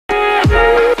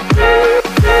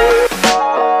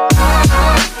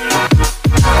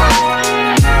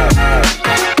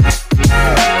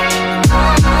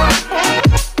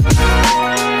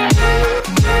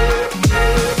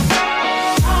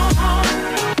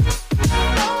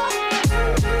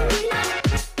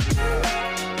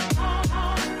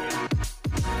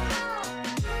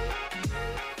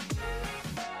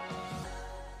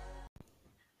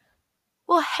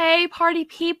Hey, party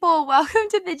people! Welcome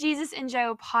to the Jesus and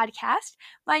Joe podcast.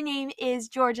 My name is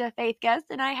Georgia Faith Guest,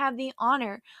 and I have the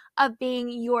honor of being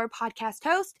your podcast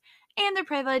host and the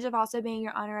privilege of also being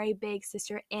your honorary big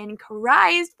sister in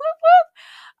Christ.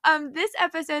 Whoop, whoop. This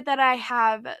episode that I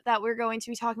have that we're going to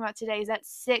be talking about today is that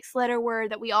 6-letter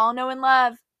word that we all know and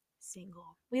love,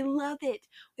 single. We love it.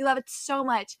 We love it so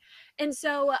much. And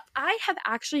so I have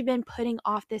actually been putting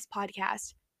off this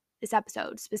podcast, this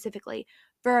episode specifically,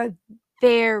 for a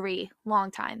very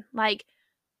long time. Like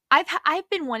I've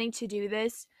been wanting to do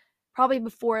this probably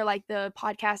before like the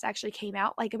podcast actually came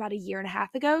out, like about a year and a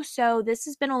half ago. So this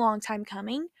has been a long time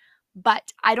coming,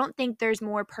 but I don't think there's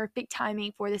more perfect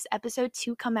timing for this episode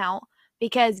to come out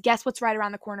because guess what's right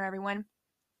around the corner, everyone?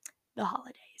 The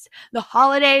holidays. The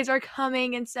holidays are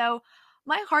coming, and so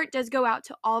my heart does go out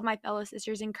to all of my fellow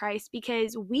sisters in Christ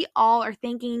because we all are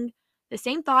thinking the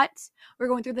same thoughts. We're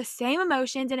going through the same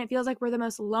emotions, and it feels like we're the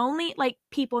most lonely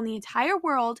people in the entire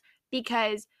world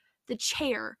because the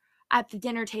chair at the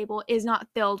dinner table is not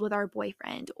filled with our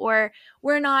boyfriend, or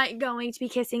we're not going to be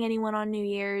kissing anyone on New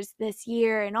Year's this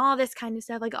year, and all this kind of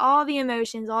stuff. Like all the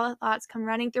emotions, all the thoughts come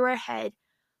running through our head.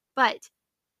 But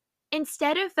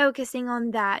instead of focusing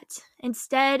on that,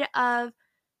 instead of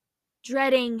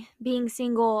dreading being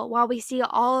single while we see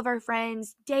all of our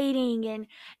friends dating and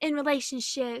in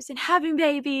relationships and having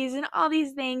babies and all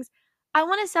these things, I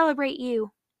want to celebrate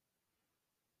you.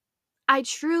 I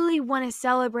truly want to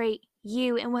celebrate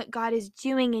you and what God is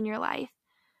doing in your life.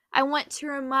 I want to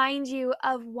remind you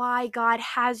of why God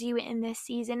has you in this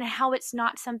season and how it's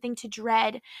not something to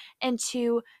dread and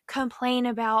to complain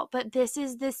about, but this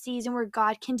is the season where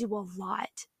God can do a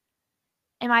lot.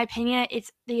 In my opinion,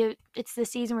 it's the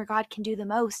season where God can do the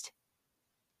most.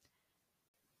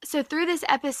 So through this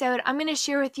episode, I'm going to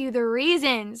share with you the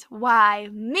reasons why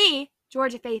me,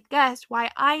 Georgia Faith Guest, why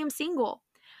I am single.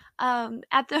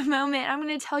 At the moment, I'm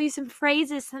going to tell you some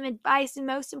phrases, some advice, and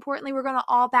most importantly, we're going to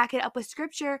all back it up with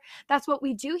scripture. That's what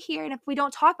we do here. And if we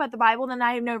don't talk about the Bible, then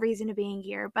I have no reason to being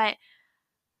here. But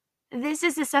this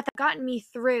is the stuff that gotten me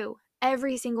through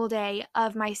every single day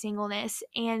of my singleness.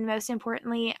 And most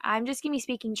importantly, I'm just going to be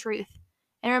speaking truth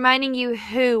and reminding you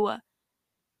who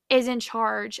is in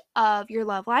charge of your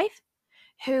love life,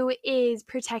 who is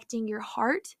protecting your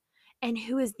heart, and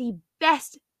who is the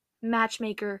best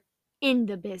matchmaker in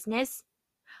the business.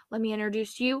 Let me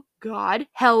introduce you, God.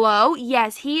 Hello.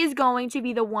 Yes, he is going to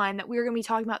be the one that we're going to be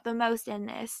talking about the most in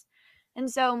this.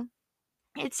 And so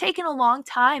it's taken a long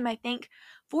time, I think,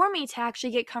 for me to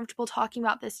actually get comfortable talking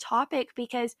about this topic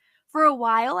because for a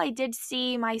while I did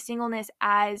see my singleness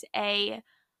as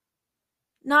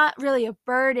not really a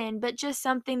burden, but just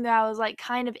something that I was like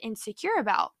kind of insecure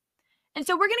about. And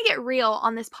so we're going to get real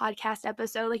on this podcast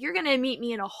episode. Like you're going to meet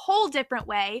me in a whole different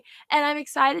way. And I'm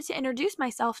excited to introduce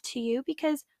myself to you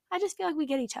because I just feel like we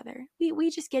get each other. We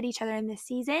just get each other in this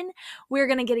season. We're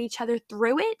going to get each other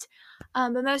through it.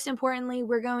 But most importantly,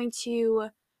 we're going to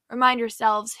remind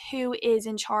ourselves who is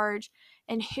in charge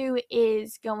and who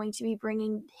is going to be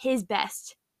bringing his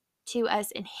best to us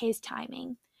in his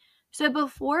timing. So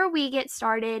before we get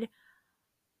started,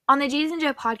 on the Jesus and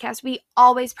Joe podcast, we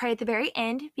always pray at the very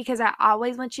end because I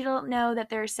always want you to know that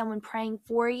there's someone praying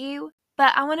for you.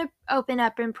 But I want to open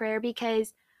up in prayer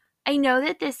because I know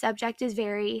that this subject is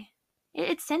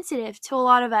it's sensitive to a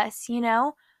lot of us, you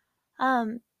know?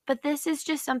 But this is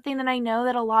just something that I know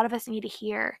that a lot of us need to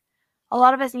hear. A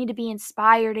lot of us need to be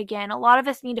inspired again. A lot of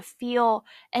us need to feel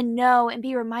and know and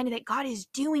be reminded that God is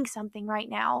doing something right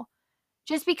now.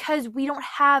 Just because we don't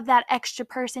have that extra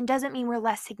person doesn't mean we're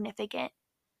less significant.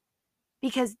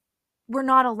 Because we're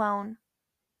not alone.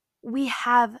 We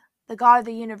have the God of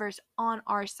the universe on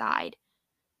our side.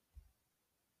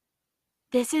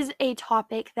 This is a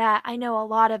topic that I know a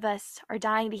lot of us are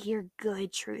dying to hear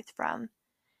good truth from.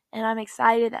 And I'm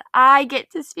excited that I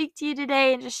get to speak to you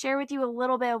today and just share with you a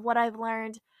little bit of what I've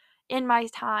learned in my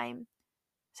time.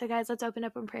 So guys, let's open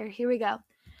up in prayer. Here we go.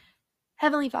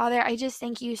 Heavenly Father, I just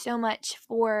thank you so much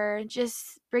for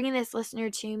just bringing this listener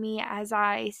to me as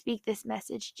I speak this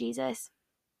message, Jesus.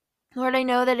 Lord, I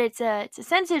know that it's a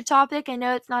sensitive topic. I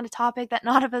know it's not a topic that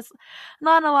not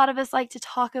a lot of us like to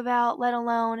talk about, let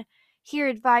alone hear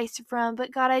advice from.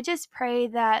 But God, I just pray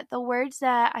that the words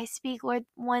that I speak, Lord,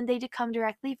 one, they to come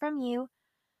directly from you.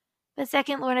 But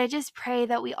second, Lord, I just pray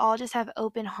that we all just have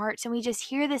open hearts and we just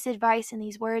hear this advice and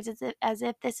these words as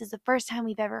if this is the first time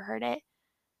we've ever heard it.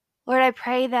 Lord, I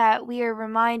pray that we are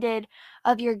reminded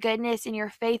of your goodness and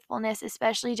your faithfulness,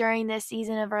 especially during this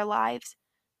season of our lives.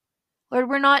 Lord,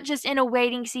 we're not just in a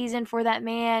waiting season for that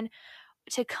man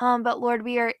to come, but Lord,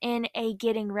 we are in a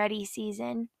getting ready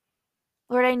season.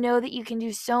 Lord, I know that you can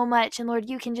do so much, and Lord,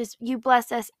 you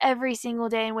bless us every single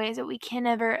day in ways that we can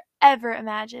never, ever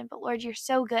imagine. But Lord, you're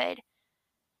so good.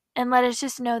 And let us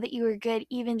just know that you are good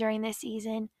even during this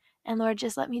season. And Lord,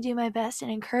 just let me do my best in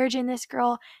encouraging this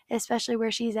girl, especially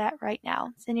where she's at right now.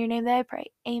 It's in your name that I pray.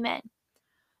 Amen.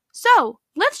 So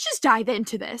let's just dive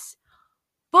into this.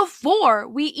 Before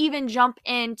we even jump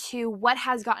into what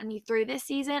has gotten me through this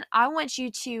season, I want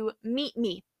you to meet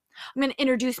me. I'm going to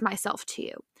introduce myself to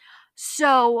you.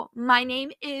 So my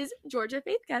name is Georgia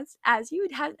Faith Guest, as you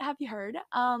have you heard.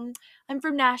 I'm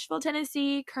from Nashville,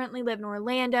 Tennessee, currently live in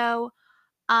Orlando.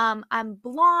 I'm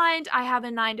blonde, I have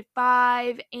a 9 to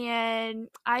 5, and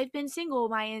I've been single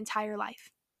my entire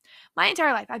life.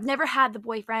 I've never had the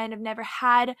boyfriend. I've never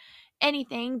had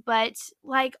anything, but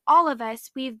like all of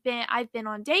us, I've been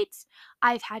on dates.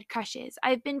 I've had crushes.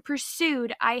 I've been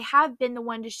pursued. I have been the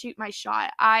one to shoot my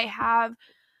shot. I have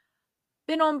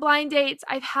been on blind dates.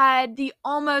 I've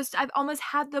almost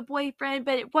had the boyfriend,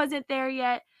 but it wasn't there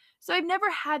yet. So I've never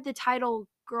had the title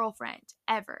girlfriend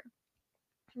ever.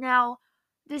 Now,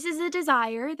 this is a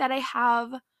desire that I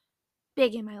have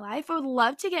big in my life. I would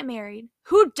love to get married.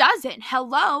 Who doesn't?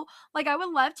 Hello? Like, I would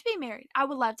love to be married. I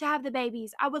would love to have the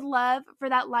babies. I would love for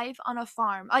that life on a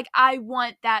farm. Like, I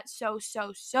want that so,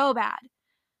 so, so bad.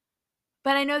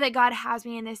 But I know that God has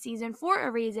me in this season for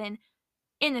a reason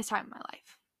in this time of my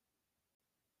life.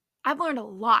 I've learned a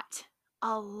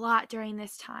lot during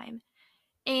this time.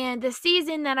 And the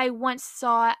season that I once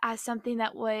saw as something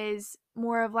that was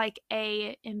more of like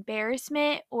a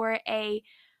embarrassment or a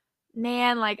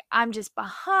man, like I'm just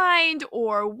behind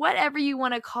or whatever you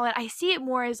want to call it, I see it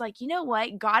more as like, you know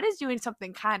what? God is doing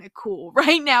something kind of cool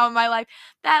right now in my life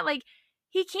that like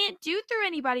he can't do through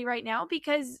anybody right now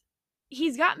because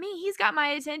he's got me. He's got my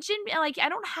attention. And like I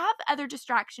don't have other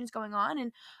distractions going on.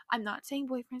 And I'm not saying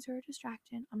boyfriends are a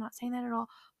distraction. I'm not saying that at all.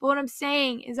 But what I'm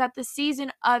saying is that the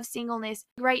season of singleness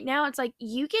right now, it's like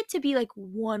you get to be like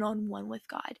one-on-one with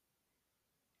God.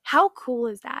 How cool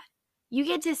is that? You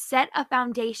get to set a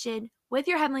foundation with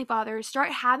your Heavenly Father,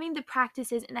 start having the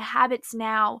practices and the habits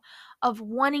now of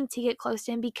wanting to get close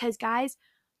to Him because, guys,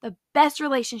 the best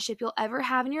relationship you'll ever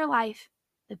have in your life,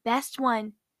 the best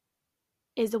one,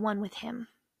 is the one with Him.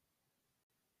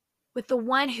 With the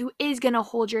one who is going to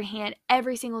hold your hand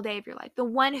every single day of your life, the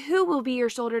one who will be your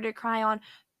shoulder to cry on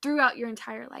throughout your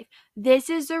entire life. This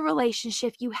is the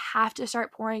relationship you have to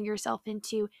start pouring yourself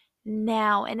into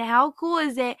now. And how cool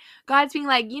is it? God's being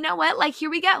like, you know what? Like,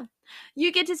 here we go.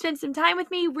 You get to spend some time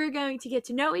with me. We're going to get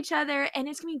to know each other, and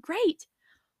it's going to be great.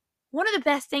 One of the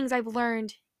best things I've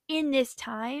learned in this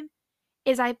time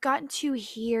is I've gotten to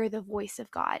hear the voice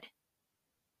of God.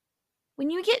 When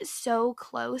you get so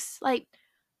close, like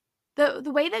the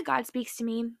way that God speaks to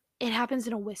me, it happens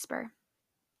in a whisper.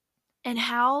 And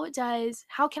how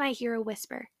can I hear a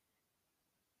whisper?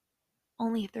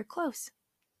 Only if they're close.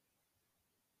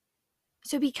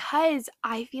 So because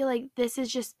I feel like this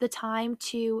is just the time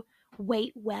to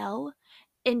wait well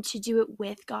and to do it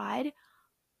with God,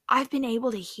 I've been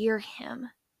able to hear Him.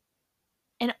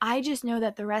 And I just know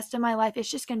that the rest of my life is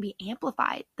just going to be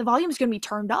amplified. The volume is going to be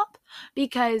turned up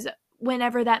because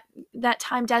whenever that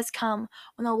time does come,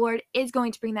 when the Lord is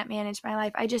going to bring that man into my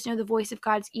life, I just know the voice of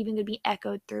God's even going to be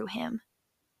echoed through him.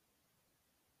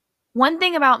 One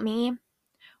thing about me,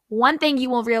 one thing you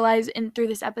will realize through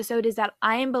this episode is that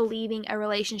I am believing a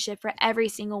relationship for every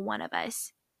single one of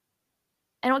us.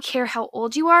 I don't care how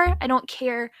old you are. I don't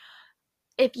care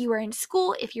if you are in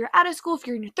school, if you're out of school, if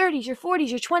you're in your 30s, your 40s,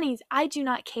 your 20s. I do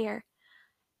not care.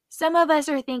 Some of us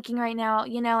are thinking right now,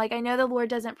 like I know the Lord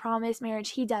doesn't promise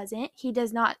marriage. He doesn't. He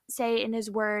does not say in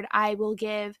His word, I will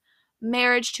give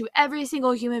marriage to every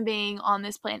single human being on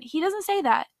this planet. He doesn't say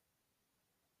that.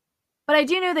 But I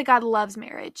do know that God loves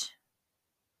marriage.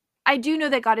 I do know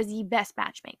that God is the best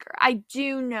matchmaker. I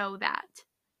do know that.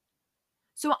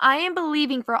 So I am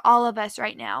believing for all of us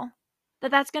right now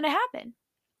that that's going to happen.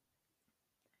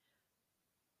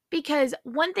 Because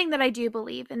one thing that I do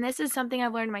believe, and this is something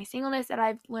I've learned in my singleness, that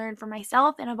I've learned for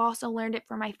myself, and I've also learned it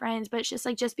for my friends, but it's just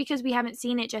like, just because we haven't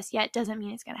seen it just yet doesn't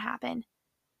mean it's going to happen.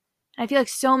 And I feel like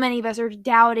so many of us are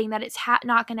doubting that it's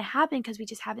not going to happen because we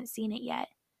just haven't seen it yet.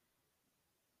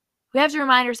 We have to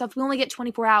remind ourselves we only get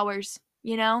 24 hours,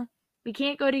 We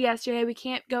can't go to yesterday. We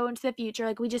can't go into the future.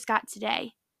 Like, we just got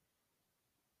today.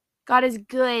 God is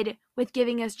good with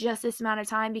giving us just this amount of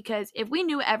time, because if we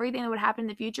knew everything that would happen in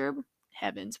the future,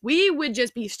 heavens, we would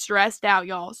just be stressed out,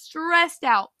 y'all. Stressed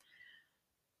out.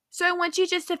 So I want you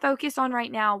just to focus on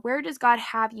right now. Where does God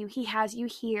have you? He has you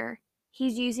here.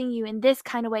 He's using you in this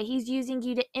kind of way. He's using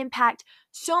you to impact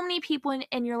so many people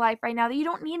in your life right now that you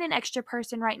don't need an extra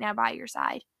person right now by your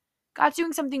side. God's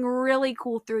doing something really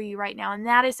cool through you right now, and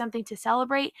that is something to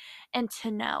celebrate and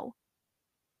to know.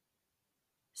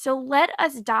 So let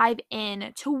us dive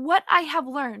in to what I have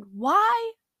learned,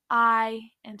 why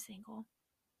I am single.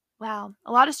 Wow,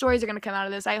 a lot of stories are going to come out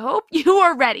of this. I hope you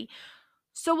are ready.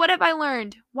 So what have I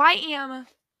learned? Why am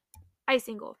I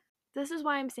single? This is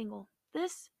why I'm single.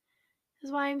 This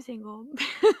is why I'm single.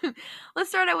 Let's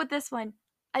start out with this one.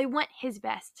 I want his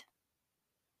best.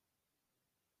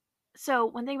 So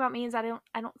one thing about me is I don't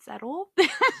settle.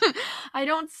 I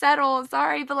don't settle.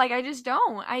 Sorry, but like I just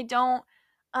don't. I don't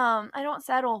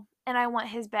settle, and I want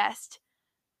his best.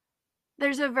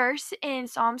 There's a verse in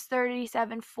Psalms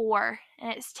 37:4,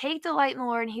 and it's take delight in the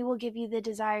Lord and he will give you the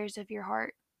desires of your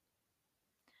heart.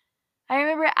 I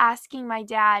remember asking my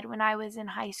dad when I was in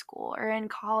high school or in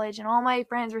college and all my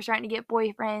friends were starting to get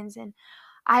boyfriends, and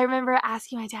I remember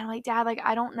asking my dad, I'm like, Dad, like,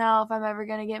 I don't know if I'm ever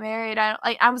going to get married.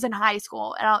 I was in high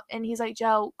school, and he's like,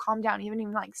 Joe, calm down. You haven't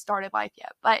even like started life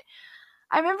yet. But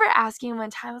I remember asking him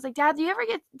one time, I was like, Dad, did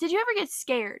you ever get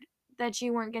scared that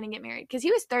you weren't going to get married? Because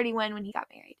he was 31 when he got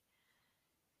married.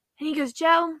 And he goes,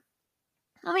 Joe,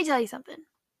 let me tell you something.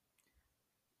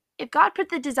 If God put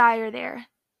the desire there,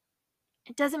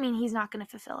 it doesn't mean he's not going to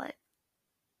fulfill it.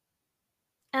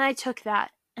 And I took that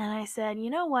and I said,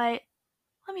 you know what?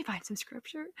 Let me find some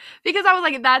scripture. Because I was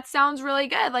like, that sounds really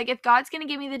good. Like, if God's going to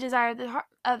give me the desire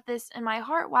of this in my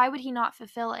heart, why would he not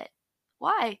fulfill it?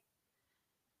 Why?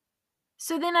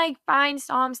 So then I find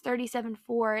Psalms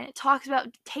 37:4, and it talks about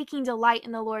taking delight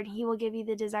in the Lord, and he will give you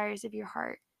the desires of your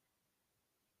heart.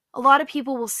 A lot of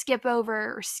people will skip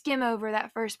over or skim over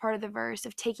that first part of the verse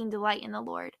of taking delight in the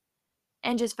Lord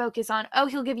and just focus on, oh,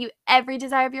 he'll give you every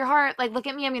desire of your heart. Like, look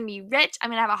at me, I'm going to be rich. I'm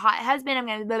going to have a hot husband. I'm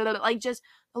going to, like, just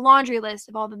the laundry list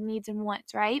of all the needs and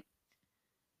wants, right?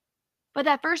 But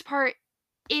that first part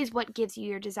is what gives you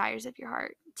your desires of your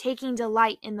heart, taking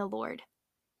delight in the Lord.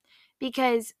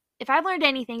 Because if I've learned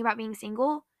anything about being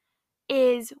single,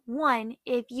 is one,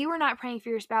 if you are not praying for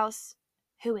your spouse,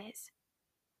 who is?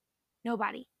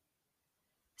 Nobody.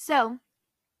 So,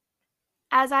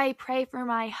 as I pray for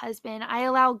my husband, I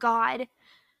allow God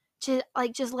to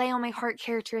like just lay on my heart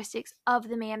characteristics of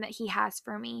the man that he has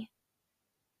for me.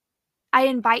 I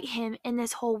invite him in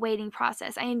this whole waiting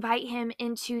process. I invite him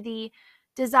into the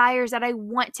desires that I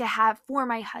want to have for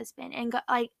my husband. And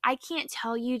like, I can't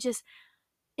tell you, just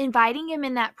inviting him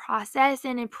in that process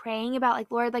and in praying about,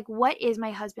 like, Lord, like, what is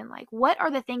my husband like? What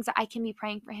are the things that I can be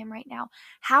praying for him right now?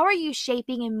 How are you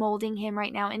shaping and molding him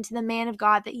right now into the man of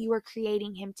God that you are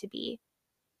creating him to be?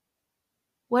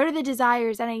 What are the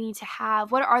desires that I need to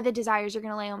have? What are the desires you're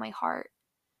going to lay on my heart?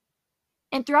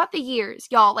 And throughout the years,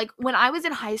 y'all, like when I was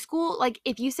in high school, like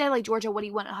if you say, like, Georgia, what do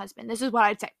you want in a husband? This is what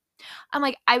I'd say. I'm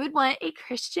like, I would want a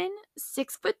Christian,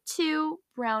 6'2",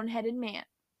 brown-headed man.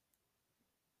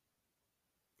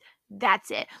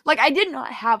 That's it. Like, I did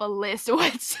not have a list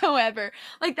whatsoever.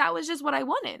 Like, that was just what I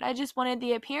wanted. I just wanted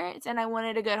the appearance and I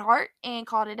wanted a good heart and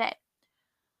called it a day.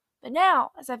 But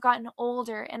now, as I've gotten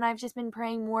older and I've just been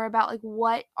praying more about, like,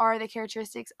 what are the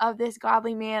characteristics of this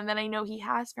godly man that I know he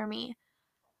has for me,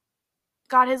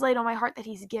 God has laid on my heart that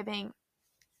he's giving,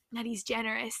 that he's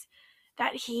generous,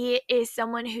 that he is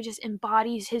someone who just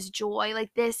embodies his joy.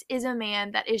 Like, this is a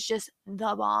man that is just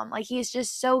the bomb. Like, he's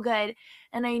just so good.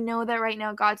 And I know that right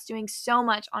now God's doing so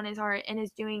much on his heart and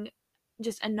is doing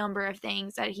just a number of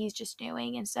things that he's just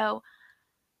doing. And so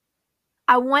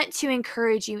I want to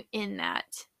encourage you in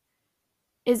that,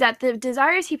 is that the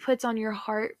desires he puts on your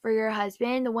heart for your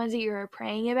husband, the ones that you're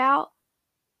praying about,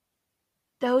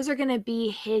 those are going to be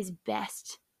his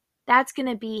best. That's going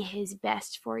to be his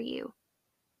best for you.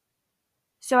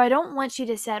 So I don't want you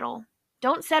to settle.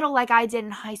 Don't settle like I did in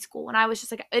high school when I was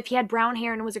just like, if he had brown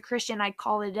hair and was a Christian, I'd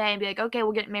call it a day and be like, okay,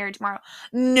 we'll get married tomorrow.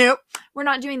 Nope, we're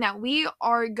not doing that. We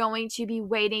are going to be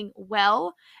waiting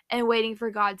well and waiting for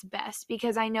God's best,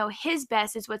 because I know his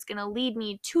best is what's going to lead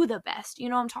me to the best. You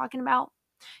know what I'm talking about?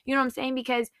 You know what I'm saying?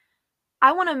 Because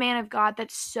I want a man of God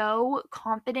that's so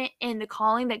confident in the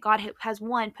calling that God has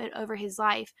put over his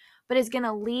life, but is going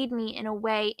to lead me in a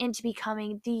way into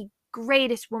becoming the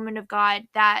greatest woman of God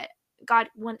that God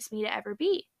wants me to ever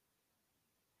be.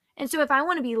 And so if I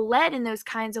want to be led in those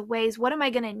kinds of ways, what am I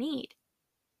going to need?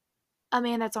 A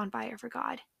man that's on fire for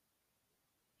God.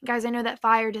 Guys, I know that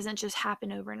fire doesn't just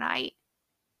happen overnight.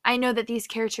 I know that these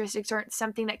characteristics aren't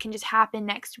something that can just happen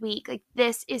next week. Like,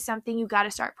 this is something you got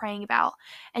to start praying about,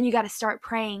 and you got to start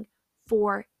praying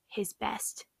for his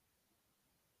best.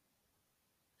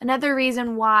 Another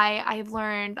reason why I've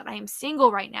learned that I am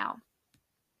single right now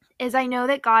is I know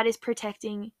that God is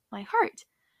protecting my heart.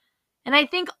 And I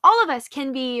think all of us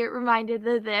can be reminded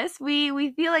of this.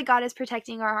 We feel like God is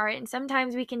protecting our heart, and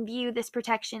sometimes we can view this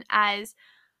protection as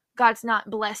God's not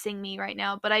blessing me right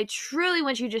now. But I truly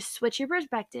want you to just switch your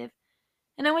perspective,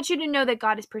 and I want you to know that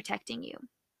God is protecting you.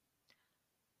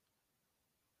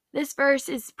 This verse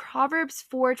is Proverbs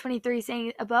 4:23,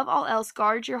 saying, above all else,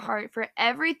 guard your heart, for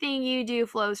everything you do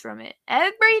flows from it.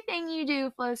 Everything you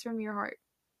do flows from your heart.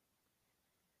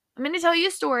 I'm going to tell you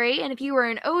a story, and if you are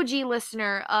an OG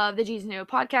listener of the Jesus Know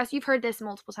podcast, you've heard this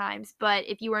multiple times, but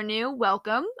if you are new,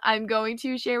 welcome. I'm going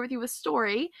to share with you a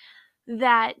story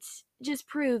that just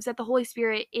proves that the Holy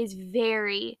Spirit is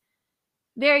very,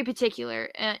 very particular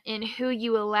in who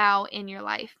you allow in your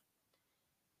life.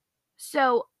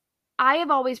 So I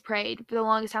have always prayed for the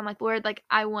longest time, like, Lord, like,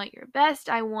 I want your best.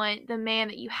 I want the man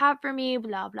that you have for me,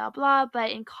 blah, blah, blah.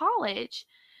 But in college,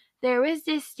 there was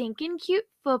this stinking cute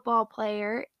football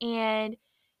player, and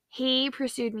he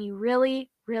pursued me really,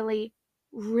 really,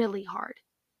 really hard.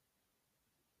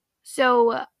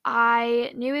 So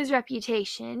I knew his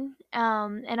reputation,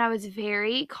 and I was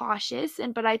very cautious.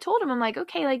 But I told him, I'm like,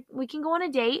 okay, like, we can go on a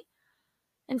date.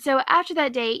 And so after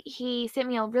that date, he sent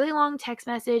me a really long text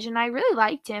message, and I really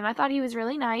liked him. I thought he was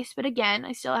really nice, but again,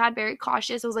 I still had very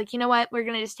cautious. I was like, you know what? We're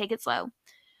going to just take it slow.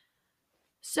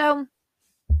 So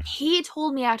he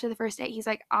told me after the first date, he's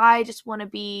like, I just want to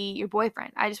be your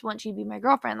boyfriend. I just want you to be my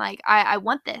girlfriend. Like, I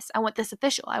want this. I want this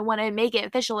official. I want to make it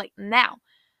official, like, now.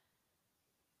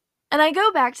 And I go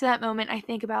back to that moment. I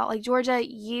think about, like, Georgia,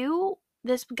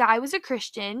 this guy was a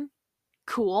Christian.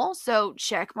 Cool. So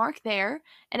check mark there.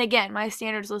 And again, my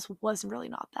standards list wasn't really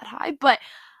not that high, but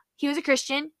he was a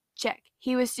Christian. Check.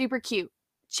 He was super cute.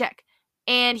 Check.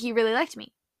 And he really liked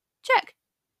me. Check.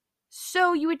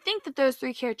 So you would think that those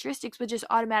three characteristics would just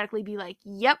automatically be like,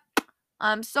 yep,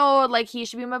 I'm sold. Like, he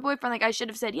should be my boyfriend. Like, I should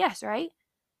have said yes, right?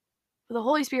 But the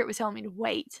Holy Spirit was telling me to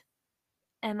wait.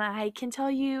 And I can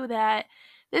tell you that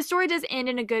this story does end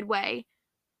in a good way.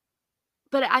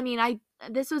 But I mean,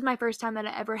 this was my first time that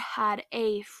I ever had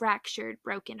a fractured,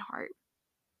 broken heart.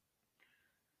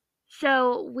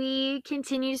 So we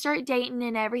continue to start dating,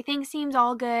 and everything seems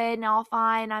all good and all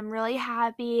fine. I'm really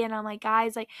happy, and I'm like,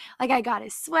 guys, like I got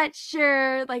his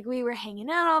sweatshirt. Like, we were hanging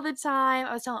out all the time.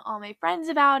 I was telling all my friends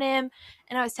about him,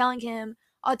 and I was telling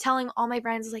all my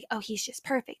friends, I was like, oh, he's just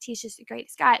perfect. He's just the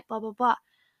greatest guy, blah, blah, blah.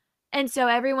 And so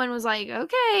everyone was like,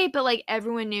 okay, but like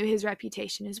everyone knew his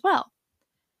reputation as well.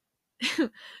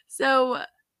 So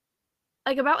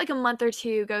like about like a month or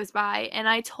two goes by, and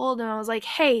I told him, I was like,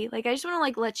 hey, like, I just want to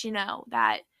like let you know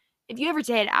that if you ever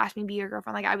did ask me to be your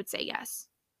girlfriend, like, I would say yes.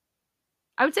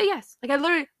 I would say yes. Like, I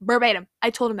literally verbatim, I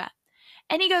told him that.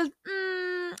 And he goes,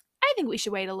 I think we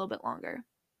should wait a little bit longer.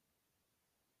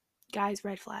 Guys,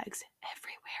 red flags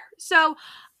everywhere. So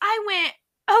I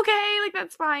went, okay, like,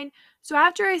 that's fine. So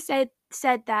after I said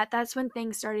that, that's when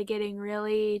things started getting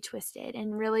really twisted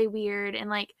and really weird. And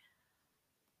like,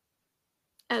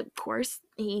 of course,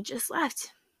 he just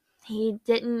left. He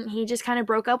just kind of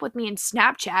broke up with me in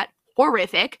Snapchat.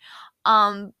 Horrific.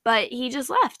 But he just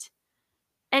left.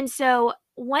 And so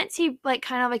once he like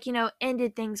kind of like,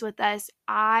 ended things with us,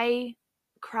 I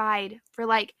cried for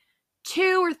like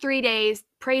 2 or 3 days.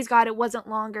 Praise God, it wasn't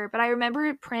longer. But I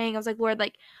remember praying. I was like, Lord,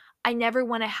 like, I never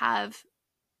want to have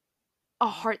a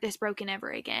heart this broken ever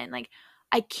again. Like,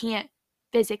 I can't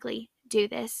physically do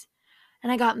this.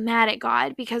 And I got mad at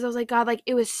God because I was like, God, like,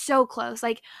 it was so close.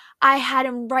 Like, I had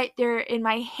him right there in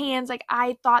my hands. Like,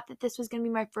 I thought that this was going to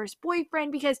be my first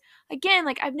boyfriend because, again,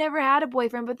 like, I've never had a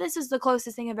boyfriend, but this is the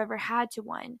closest thing I've ever had to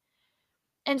one.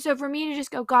 And so for me to just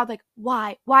go, God, like,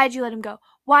 why? Why did you let him go?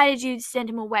 Why did you send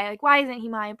him away? Like, why isn't he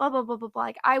mine? Blah, blah, blah, blah, blah.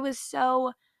 Like, I was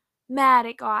so mad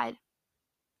at God.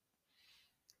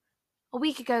 A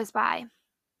week goes by.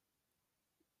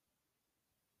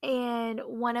 And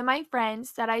one of my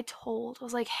friends that I told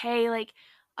was like, hey, like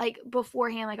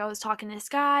beforehand, like, I was talking to this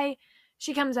guy.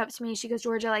 She comes up to me. She goes,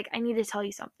 Georgia, like, I need to tell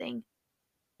you something.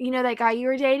 You know that guy you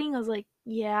were dating? I was like,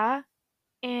 yeah.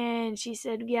 And she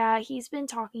said, yeah, he's been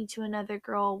talking to another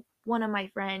girl, one of my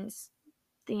friends,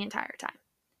 the entire time.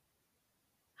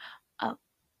 Oh.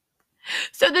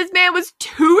 So this man was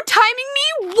two-timing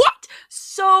me? What?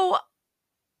 So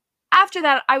after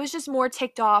that, I was just more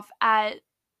ticked off at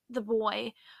the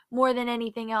boy more than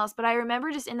anything else. But I remember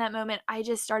just in that moment, I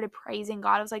just started praising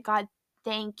God. I was like, God,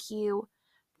 thank you.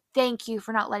 Thank you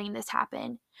for not letting this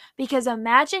happen. Because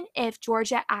imagine if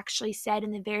Georgia actually said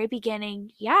in the very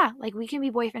beginning, yeah, like, we can be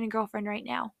boyfriend and girlfriend right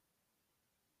now.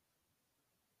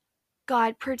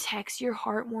 God protects your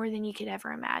heart more than you could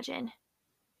ever imagine.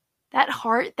 That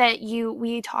heart that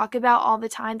we talk about all the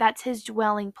time, that's his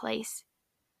dwelling place.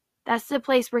 That's the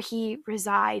place where he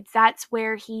resides. That's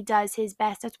where he does his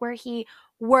best. That's where he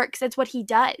works. That's what he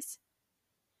does.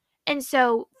 And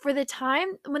so when the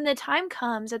time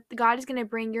comes that God is going to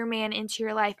bring your man into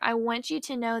your life, I want you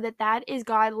to know that that is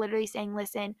God literally saying,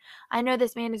 listen, I know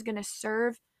this man is going to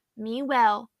serve me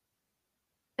well,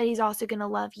 but he's also going to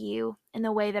love you in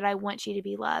the way that I want you to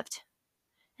be loved.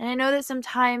 And I know that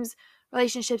sometimes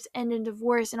relationships end in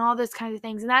divorce and all those kinds of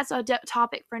things, and that's a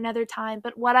topic for another time.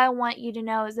 But what I want you to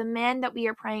know is the men that we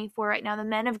are praying for right now, the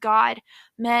men of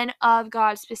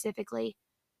God specifically,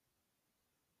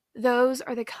 those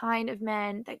are the kind of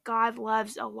men that God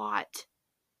loves a lot.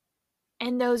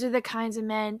 And those are the kinds of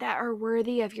men that are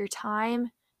worthy of your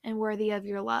time and worthy of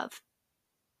your love.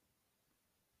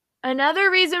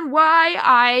 Another reason why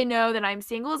I know that I'm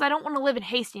single is I don't want to live in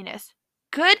hastiness.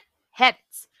 Good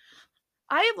heavens.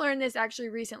 I have learned this actually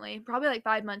recently, probably like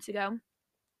 5 months ago.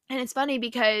 And it's funny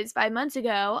because 5 months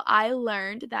ago, I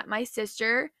learned that my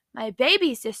sister, my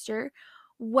baby sister,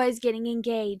 was getting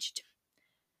engaged.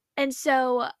 And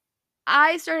so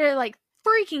I started like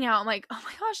freaking out. I'm like, oh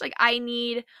my gosh, like I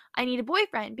need a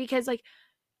boyfriend, because like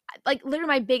literally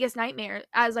my biggest nightmare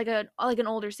as like an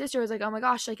older sister was like, oh my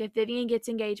gosh, like if Vivian gets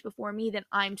engaged before me, then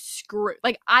I'm screwed.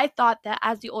 Like I thought that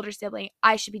as the older sibling,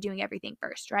 I should be doing everything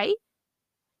first, right?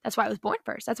 That's why I was born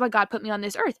first. That's why God put me on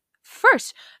this earth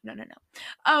first. No.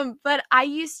 But I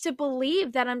used to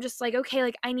believe that I'm just like, okay,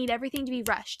 like I need everything to be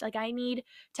rushed. Like I need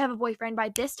to have a boyfriend by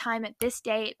this time, at this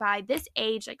date, by this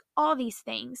age, like all these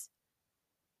things.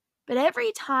 But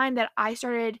every time that I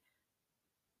started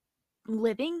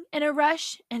living in a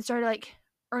rush and started like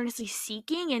earnestly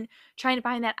seeking and trying to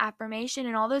find that affirmation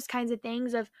and all those kinds of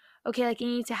things of, okay, like it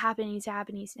needs to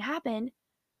happen,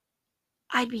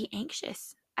 I'd be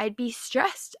anxious. I'd be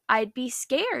stressed. I'd be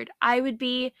scared. I would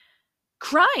be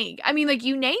crying. I mean, like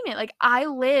you name it. Like I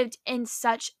lived in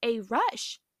such a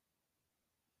rush.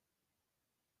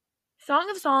 Song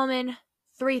of Solomon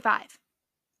 3:5.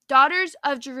 Daughters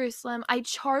of Jerusalem, I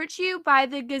charge you by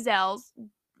the gazelles.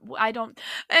 I don't,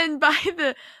 and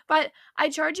I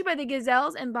charge you by the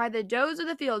gazelles and by the does of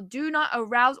the field. Do not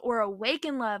arouse or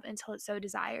awaken love until it so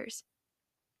desires.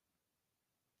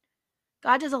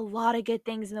 God does a lot of good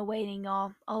things in the waiting,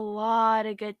 y'all. A lot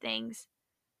of good things.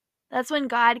 That's when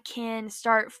God can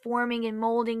start forming and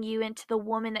molding you into the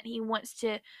woman that he wants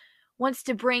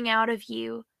to bring out of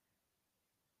you.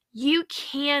 You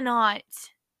cannot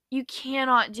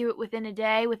do it within a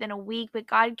day, within a week, but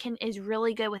God is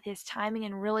really good with his timing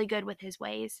and really good with his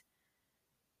ways.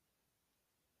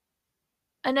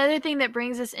 Another thing that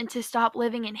brings us into stop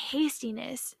living in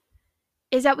hastiness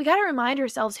is that we got to remind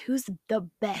ourselves who's the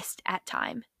best at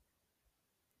time.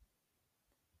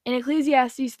 In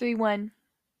Ecclesiastes 3:1,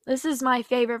 this is my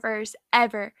favorite verse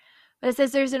ever, but it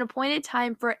says there's an appointed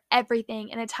time for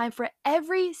everything and a time for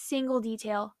every single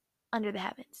detail under the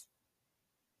heavens.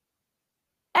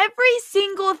 Every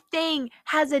single thing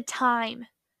has a time.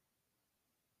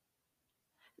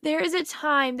 There is a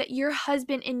time that your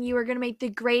husband and you are going to make the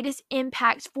greatest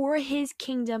impact for his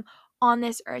kingdom on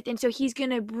this earth. And so he's going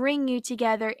to bring you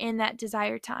together in that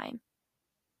desired time.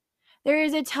 There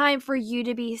is a time for you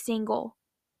to be single.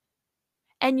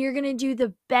 And you're going to do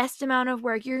the best amount of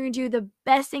work. You're going to do the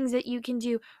best things that you can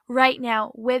do right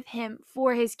now with him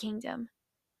for his kingdom.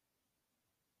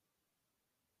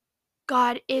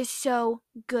 God is so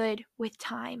good with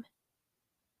time.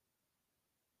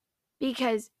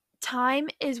 Because time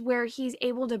is where he's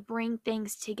able to bring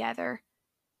things together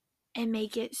and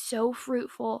make it so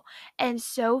fruitful and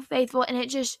so faithful. And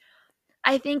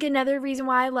I think another reason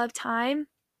why I love time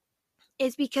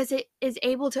is because it is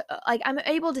able to, like, I'm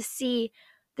able to see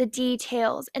the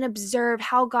details and observe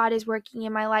how God is working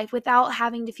in my life without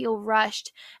having to feel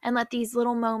rushed and let these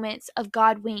little moments of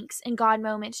God winks and God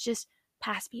moments just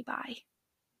pass me by.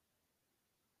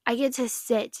 I get to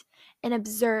sit and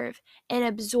observe and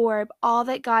absorb all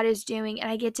that God is doing,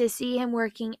 and I get to see him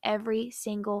working every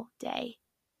single day.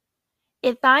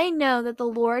 If I know that the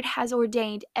Lord has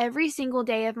ordained every single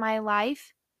day of my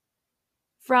life,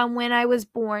 from when I was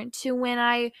born to when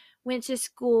I went to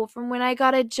school, from when I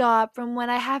got a job, from when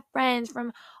I have friends,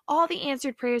 from all the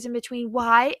answered prayers in between,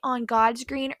 why on God's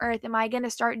green earth am I going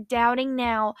to start doubting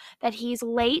now that he's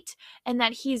late and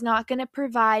that he's not going to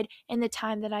provide in the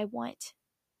time that I want?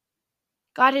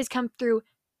 God has come through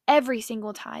every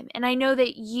single time. And I know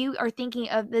that you are thinking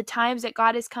of the times that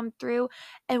God has come through.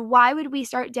 And why would we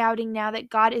start doubting now that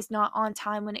God is not on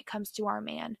time when it comes to our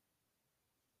man?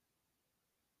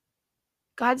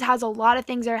 God has a lot of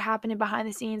things that are happening behind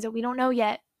the scenes that we don't know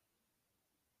yet.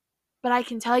 But I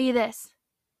can tell you this: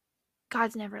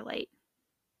 God's never late.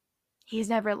 He's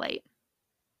never late.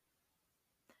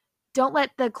 Don't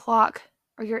let the clock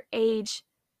or your age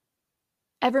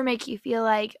ever make you feel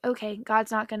like, okay,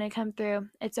 God's not going to come through.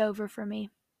 It's over for me.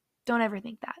 Don't ever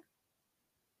think that.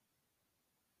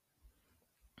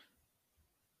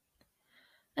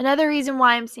 Another reason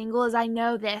why I'm single is I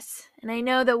know this, and I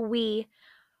know that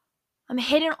I'm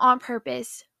hidden on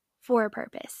purpose for a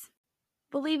purpose.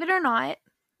 Believe it or not,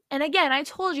 and again, I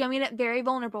told you I'm going to get very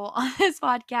vulnerable on this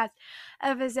podcast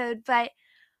episode, but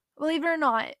believe it or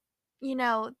not,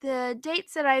 the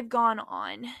dates that I've gone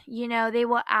on, they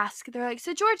will ask, they're like,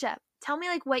 so Georgia, tell me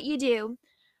like what you do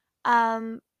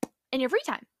in your free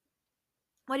time.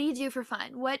 What do you do for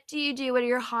fun? What do you do? What are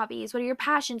your hobbies? What are your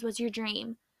passions? What's your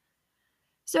dream?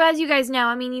 So as you guys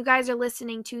know, you guys are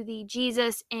listening to the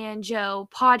Jesus and Joe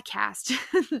podcast.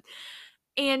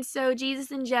 And so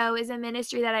Jesus and Joe is a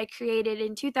ministry that I created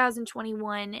in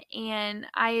 2021, and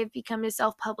I have become a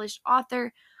self-published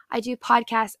author. I do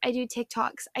podcasts, I do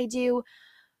TikToks, I do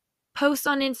posts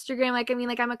on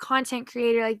Instagram. I'm a content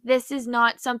creator. Like, this is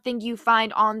not something you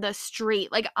find on the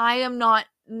street. Like, I am not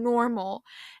normal.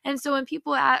 And so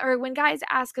when guys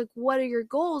ask, like, what are your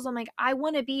goals? I'm like, I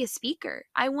want to be a speaker.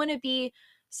 I want to be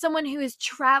someone who is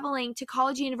traveling to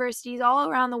college universities all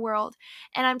around the world,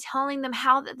 and I'm telling them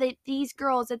how that these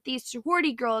girls, that these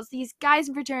sorority girls, these guys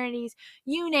in fraternities,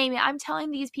 you name it, I'm telling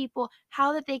these people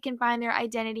how that they can find their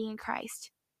identity in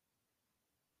Christ.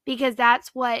 Because that's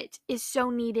what is so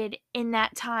needed in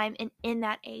that time and in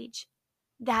that age.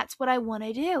 That's what I want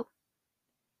to do.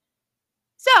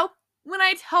 So, when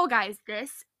I tell guys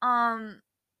this,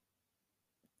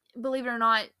 believe it or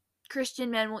not, Christian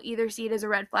men will either see it as a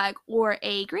red flag or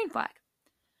a green flag.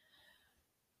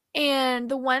 And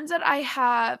the ones that I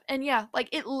have, and yeah, like,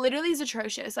 it literally is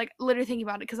atrocious. Like, literally thinking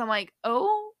about it, because I'm like,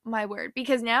 oh my word.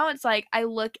 Because now it's like, I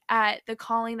look at the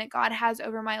calling that God has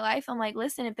over my life. I'm like,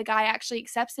 listen, if the guy actually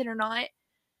accepts it or not,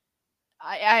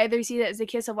 I either see that as a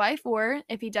kiss of life, or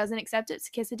if he doesn't accept it, it's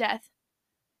a kiss of death.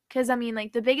 Because,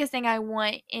 the biggest thing I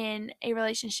want in a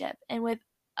relationship and with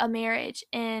a marriage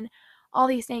and all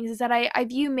these things is that I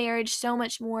view marriage so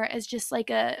much more as just like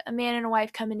a man and a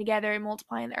wife coming together and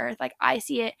multiplying the earth. Like, I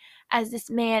see it as this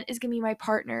man is going to be my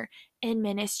partner in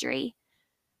ministry.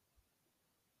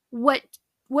 What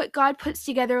God puts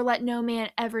together, let no man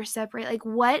ever separate. Like,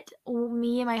 what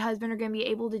me and my husband are going to be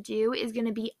able to do is going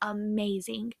to be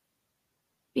amazing.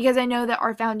 Because I know that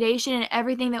our foundation and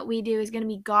everything that we do is going to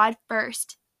be God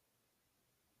first.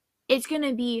 It's going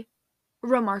to be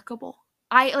remarkable.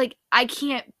 I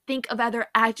can't think of other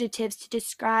adjectives to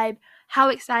describe how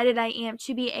excited I am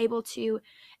to be able to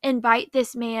invite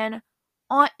this man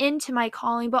into my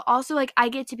calling, but also, like, I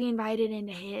get to be invited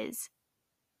into his.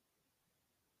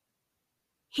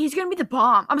 He's going to be the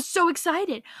bomb. I'm so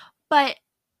excited. But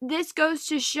this goes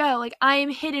to show, like, I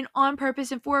am hidden on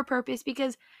purpose and for a purpose,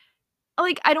 because,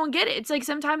 like, I don't get it. It's like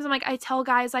sometimes I'm like, I tell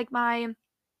guys like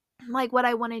what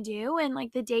I want to do, and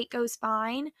like the date goes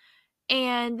fine,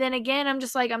 and then again I'm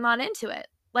just like, I'm not into it.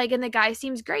 Like, and the guy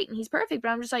seems great and he's perfect, but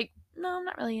I'm just like, no, I'm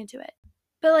not really into it.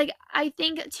 But like, I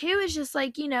think too is just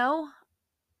like,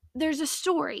 there's a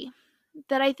story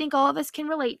that I think all of us can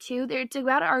relate to. It's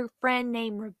about our friend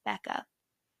named Rebecca.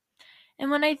 And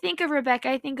when I think of Rebecca,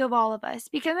 I think of all of us,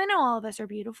 because I know all of us are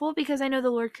beautiful, because I know the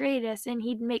Lord created us and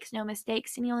he makes no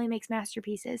mistakes and he only makes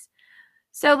masterpieces.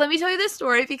 So let me tell you this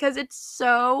story because it's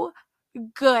so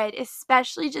good,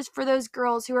 especially just for those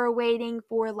girls who are waiting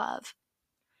for love.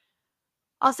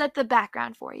 I'll set the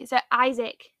background for you. So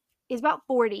Isaac is about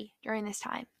 40 during this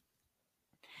time.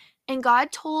 And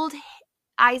God told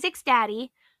Isaac's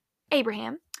daddy,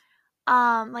 Abraham,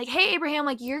 like, hey, Abraham,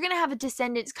 like, you're going to have a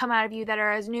descendants come out of you that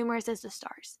are as numerous as the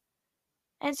stars.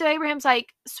 And so Abraham's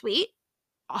like, sweet,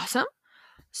 awesome.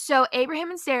 So Abraham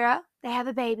and Sarah, they have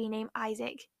a baby named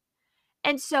Isaac.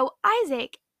 And so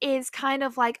Isaac is kind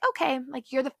of like, okay,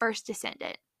 like, you're the first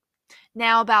descendant.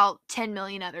 Now about 10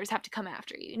 million others have to come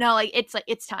after you. No, like,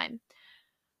 it's time.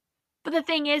 But the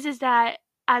thing is that,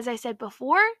 as I said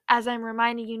before, as I'm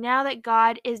reminding you now, that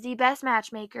God is the best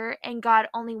matchmaker and God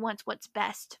only wants what's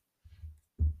best.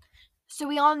 So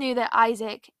we all knew that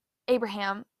Isaac,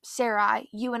 Abraham, Sarai,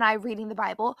 you and I reading the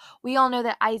Bible, we all know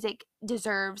that Isaac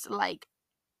deserves, like,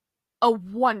 a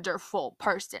wonderful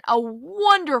person, a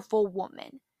wonderful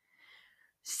woman.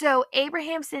 So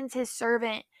Abraham sends his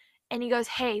servant and he goes,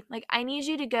 hey, like, I need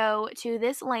you to go to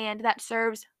this land that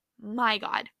serves my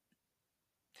God.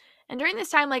 And during this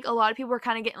time, like, a lot of people were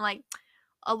kind of getting, like,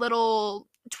 a little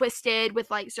twisted with,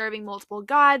 like, serving multiple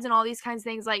gods and all these kinds of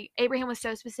things. Like, Abraham was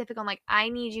so specific on, like, I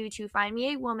need you to find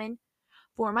me a woman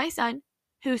for my son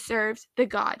who serves the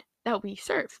God that we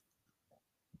serve.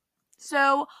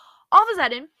 So all of a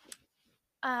sudden,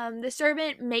 the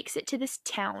servant makes it to this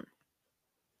town.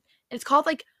 It's called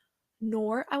like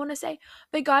Nor, I want to say.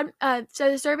 But God,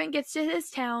 so the servant gets to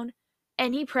his town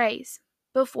and he prays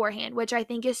beforehand, which I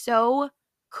think is so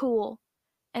cool.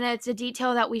 And it's a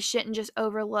detail that we shouldn't just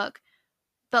overlook.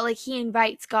 But like he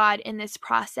invites God in this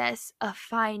process of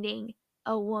finding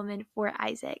a woman for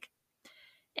Isaac.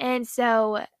 And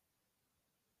so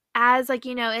as like,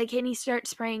 like, and he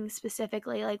starts praying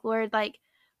specifically, like, Lord, like,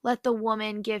 let the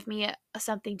woman give me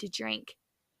something to drink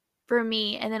for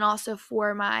me, and then also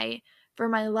for my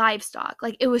livestock.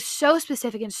 Like, it was so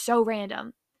specific and so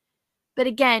random. But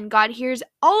again, God hears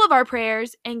all of our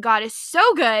prayers, and God is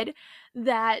so good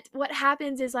that what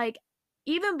happens is, like,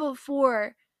 even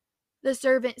before the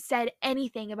servant said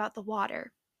anything about the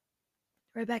water,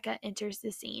 Rebecca enters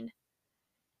the scene.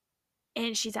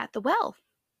 And she's at the well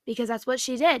because that's what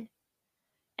she did.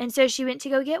 And so she went to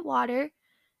go get water.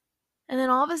 And then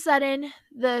all of a sudden,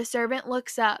 the servant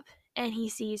looks up and he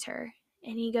sees her.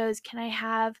 And he goes, "Can I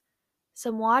have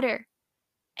some water?"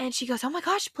 And she goes, "Oh my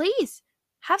gosh, please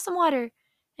have some water."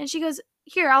 And she goes,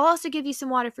 "Here, I'll also give you some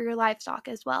water for your livestock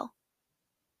as well."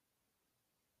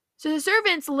 So the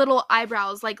servant's little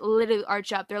eyebrows like literally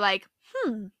arch up. They're like,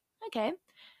 okay.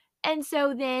 And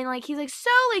so then like he's like,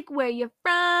 "So like where you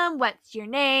from? What's your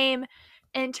name?"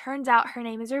 And turns out her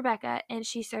name is Rebecca, and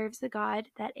she serves the God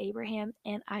that Abraham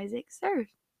and Isaac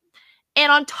served.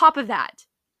 And on top of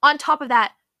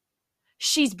that,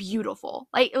 she's beautiful.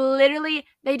 Like literally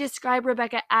they describe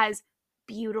Rebecca as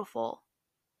beautiful.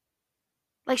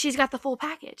 Like she's got the full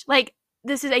package. Like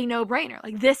this is a no-brainer.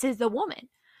 Like this is the woman.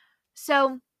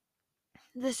 So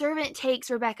the servant takes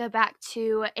Rebecca back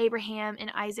to Abraham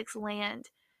and Isaac's land.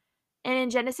 And in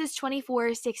Genesis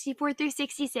 24, 64 through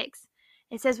 66,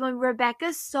 it says, when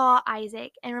Rebecca saw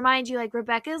Isaac, and remind you, like,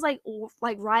 Rebecca's like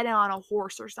riding on a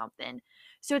horse or something.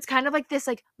 So it's kind of like this,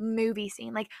 like, movie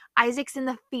scene. Like, Isaac's in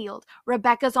the field,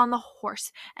 Rebecca's on the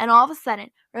horse, and all of a sudden,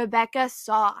 Rebecca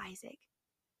saw Isaac.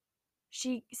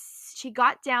 She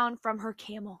got down from her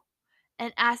camel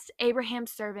and asked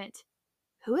Abraham's servant,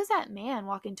 "Who is that man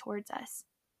walking towards us?"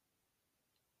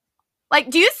 Like,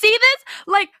 do you see this?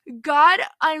 Like, God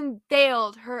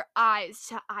unveiled her eyes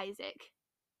to Isaac.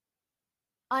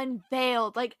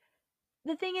 Unveiled. Like,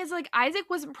 the thing is, like, Isaac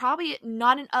was probably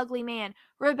not an ugly man.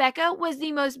 Rebecca was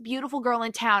the most beautiful girl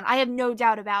in town. I have no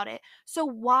doubt about it. So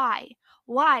why?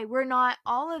 Why were not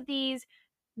all of these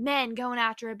men going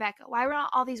after Rebecca? Why were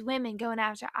not all these women going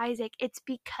after Isaac? It's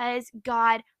because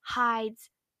God hides.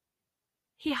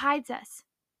 He hides us.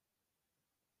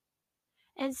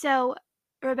 And so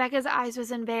Rebecca's eyes was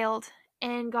unveiled,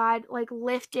 and God like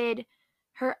lifted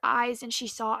her eyes and she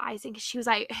saw Isaac. She was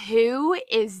like, "Who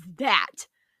is that?"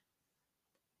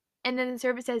 And then the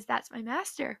servant says, "That's my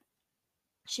master."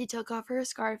 She took off her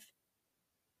scarf.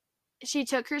 She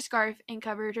took her scarf and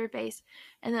covered her face,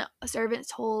 and the servant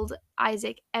told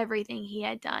Isaac everything he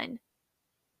had done.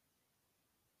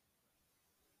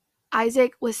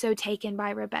 Isaac was so taken by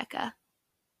Rebecca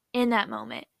in that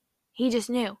moment. He just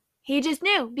knew. He just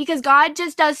knew because God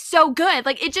just does so good.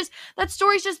 Like that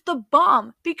story's just the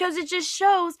bomb because it just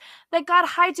shows that God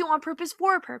hides you on purpose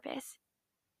for a purpose.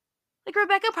 Like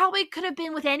Rebecca probably could have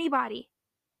been with anybody,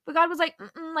 but God was like,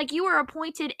 like you are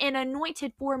appointed and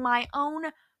anointed for my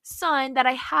own son that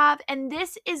I have. And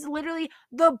this is literally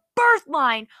the birth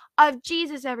line of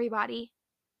Jesus, everybody.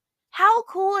 How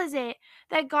cool is it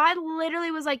that God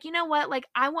literally was like, you know what? Like,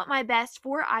 I want my best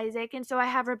for Isaac. And so I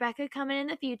have Rebecca coming in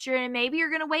the future. And maybe you're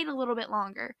going to wait a little bit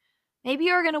longer. Maybe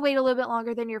you're going to wait a little bit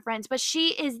longer than your friends. But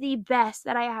she is the best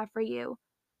that I have for you.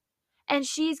 And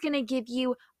she's going to give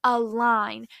you a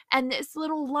line. And this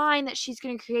little line that she's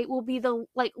going to create will be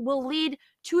will lead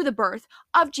to the birth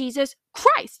of Jesus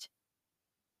Christ.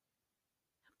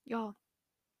 Y'all.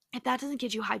 If that doesn't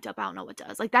get you hyped up, I don't know what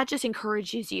does. Like, that just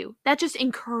encourages you.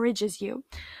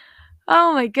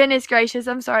 Oh my goodness gracious.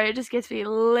 I'm sorry. It just gets me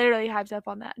literally hyped up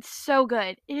on that. It's so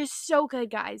good. It is so good,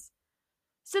 guys.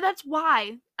 So that's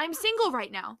why I'm single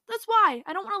right now. That's why.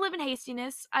 I don't want to live in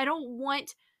hastiness. I don't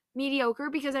want mediocre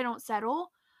because I don't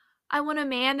settle. I want a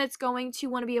man that's going to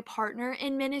want to be a partner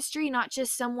in ministry, not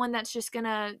just someone that's just going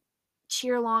to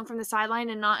cheer along from the sideline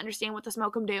and not understand what the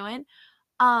smoke I'm doing.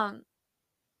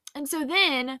 And so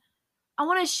then I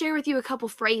want to share with you a couple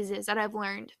phrases that I've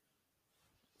learned.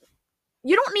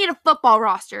 You don't need a football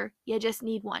roster. You just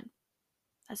need one.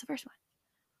 That's the first one.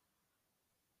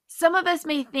 Some of us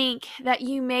may think that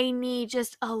you may need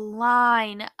just a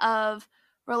line of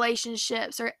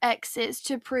relationships or exes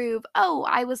to prove, oh,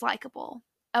 I was likable.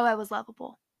 Oh, I was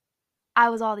lovable. I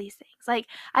was all these things. Like,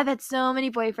 I've had so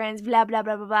many boyfriends, blah, blah,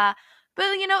 blah, blah, blah. But,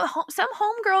 some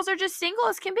homegirls are just single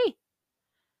as can be.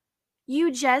 You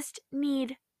just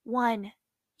need one.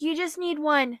 You just need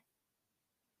one.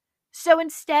 So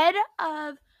instead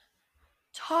of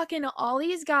talking to all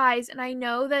these guys, and I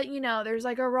know that, there's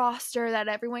like a roster that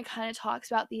everyone kind of talks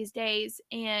about these days.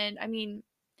 And I mean,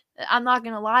 I'm not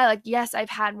going to lie, like, yes, I've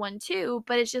had one too,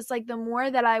 but it's just like the more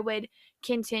that I would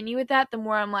continue with that, the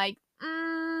more I'm like,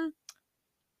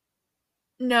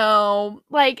 no,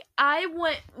 like, I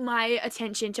want my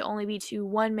attention to only be to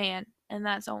one man, and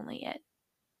that's only it.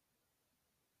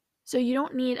 So you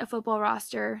don't need a football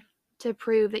roster to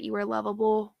prove that you are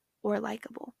lovable or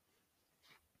likable.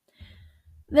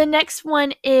 The next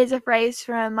one is a phrase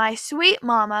from my sweet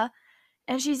mama,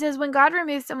 and she says, when God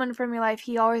removes someone from your life,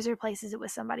 he always replaces it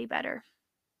with somebody better.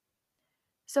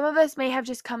 Some of us may have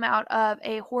just come out of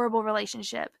a horrible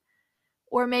relationship,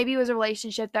 or maybe it was a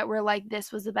relationship that we're like,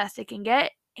 this was the best it can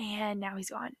get, and now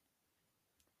he's gone.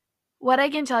 What I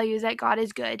can tell you is that God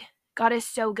is good. God is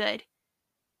so good.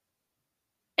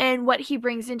 And what he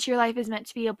brings into your life is meant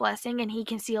to be a blessing, and he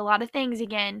can see a lot of things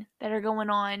again that are going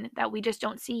on that we just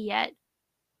don't see yet.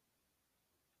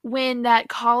 When that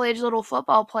college little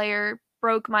football player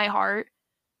broke my heart,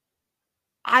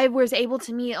 I was able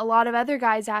to meet a lot of other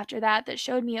guys after that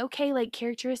showed me, okay, like,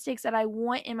 characteristics that I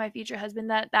want in my future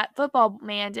husband that football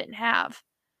man didn't have.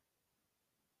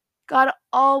 God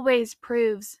always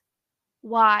proves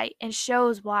why and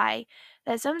shows why.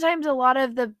 That sometimes a lot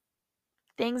of the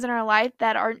things in our life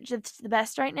that aren't just the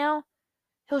best right now,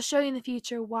 he'll show you in the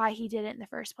future why he did it in the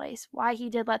first place, why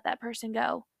he did let that person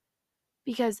go,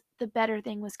 because the better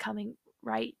thing was coming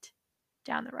right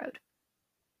down the road.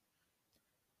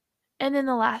 And then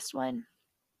the last one,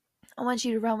 I want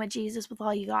you to run with Jesus with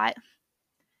all you got.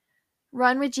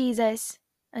 Run with Jesus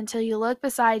until you look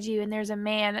beside you and there's a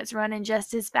man that's running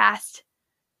just as fast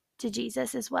to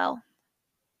Jesus as well.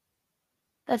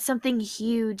 That's something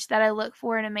huge that I look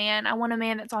for in a man. I want a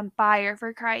man that's on fire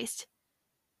for Christ.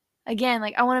 Again,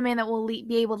 like, I want a man that will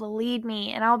be able to lead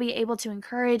me, and I'll be able to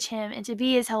encourage him and to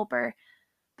be his helper.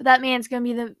 But that man's going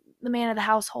to be the man of the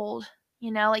household.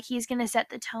 Like, he's going to set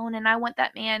the tone, and I want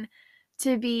that man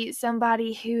to be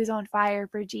somebody who's on fire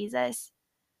for Jesus.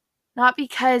 Not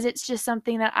because it's just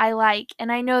something that I like.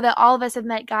 And I know that all of us have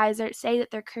met guys that say that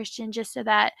they're Christian just so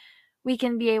that we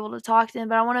can be able to talk to them.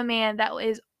 But I want a man that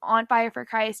is on fire for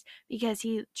Christ because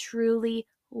he truly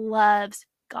loves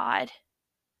God.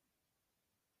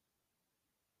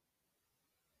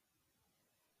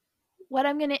 What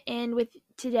I'm going to end with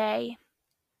today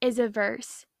is a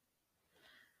verse.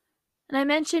 And I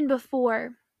mentioned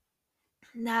before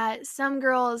that some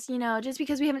girls, just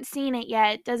because we haven't seen it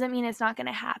yet doesn't mean it's not going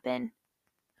to happen.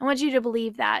 I want you to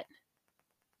believe that.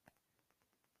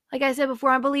 Like I said before,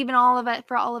 I believe in all of it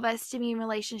for all of us to be in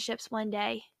relationships one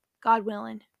day, God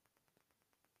willing.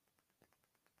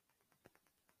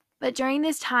 But during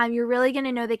this time, you're really going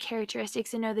to know the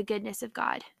characteristics and know the goodness of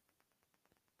God.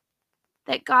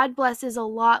 That God blesses a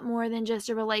lot more than just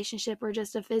a relationship or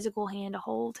just a physical hand to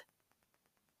hold.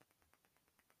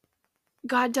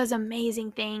 God does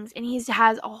amazing things, and he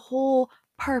has a whole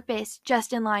purpose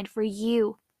just in line for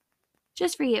you.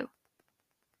 Just for you.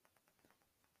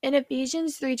 In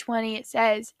Ephesians 3:20, it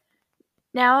says,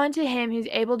 now unto him who's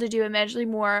able to do immeasurably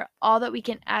more, all that we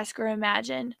can ask or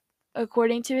imagine,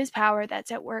 according to his power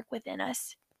that's at work within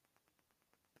us.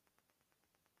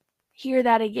 Hear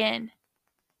that again.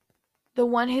 The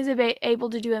one who's able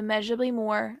to do immeasurably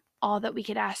more, all that we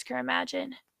could ask or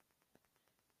imagine.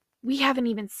 We haven't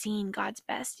even seen God's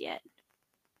best yet.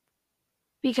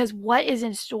 Because what is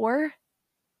in store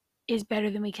is better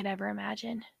than we could ever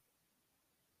imagine.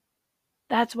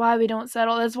 That's why we don't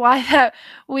settle. That's why that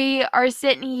we are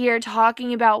sitting here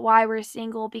talking about why we're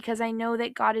single, because I know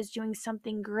that God is doing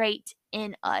something great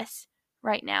in us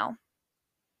right now.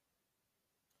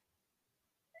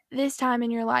 This time in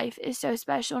your life is so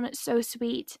special and it's so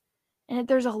sweet. And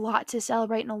there's a lot to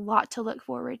celebrate and a lot to look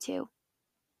forward to.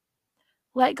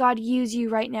 Let God use you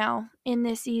right now in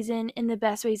this season in the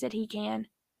best ways that he can,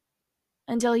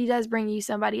 until he does bring you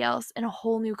somebody else and a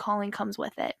whole new calling comes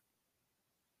with it.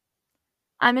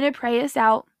 I'm going to pray us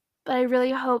out, but I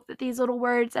really hope that these little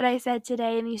words that I said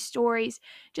today and these stories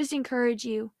just encourage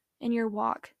you in your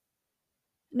walk.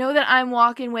 Know that I'm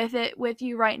walking with it with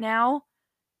you right now.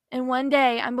 And one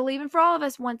day, I'm believing for all of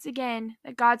us once again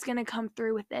that God's going to come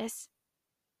through with this.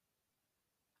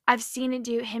 I've seen him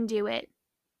do it,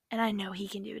 and I know he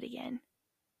can do it again.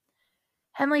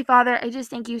 Heavenly Father, I just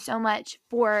thank you so much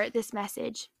for this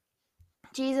message.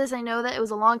 Jesus, I know that it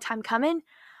was a long time coming,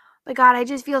 but God, I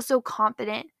just feel so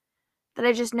confident that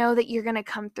I just know that you're going to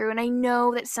come through. And I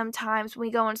know that sometimes when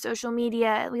we go on social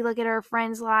media, we look at our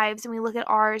friends' lives and we look at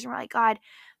ours and we're like, God,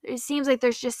 it seems like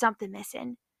there's just something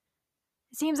missing.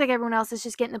 It seems like everyone else is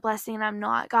just getting the blessing and I'm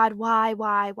not. God, why?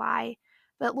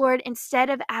 But Lord, instead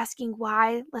of asking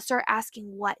why, let's start asking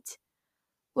what.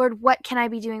 Lord, what can I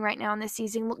be doing right now in this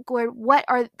season? Lord, what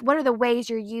are the ways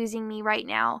you're using me right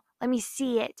now? Let me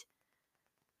see it.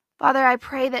 Father, I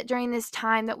pray that during this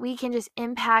time that we can just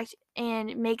impact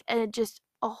and make just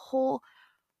a whole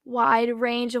wide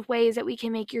range of ways that we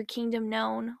can make your kingdom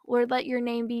known. Lord, let your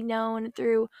name be known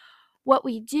through what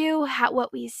we do,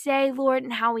 what we say, Lord,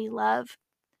 and how we love.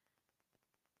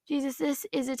 Jesus, this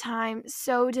is a time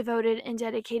so devoted and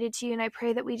dedicated to you, and I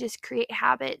pray that we just create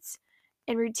habits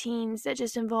and routines that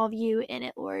just involve you in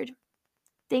it, Lord.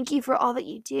 Thank you for all that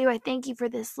you do. I thank you for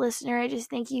this listener. I just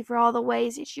thank you for all the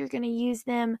ways that you're going to use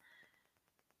them.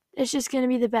 It's just going to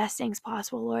be the best things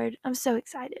possible, Lord. I'm so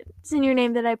excited. It's in your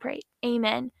name that I pray.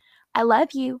 Amen. I love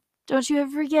you. Don't you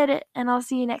ever forget it, and I'll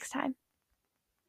see you next time.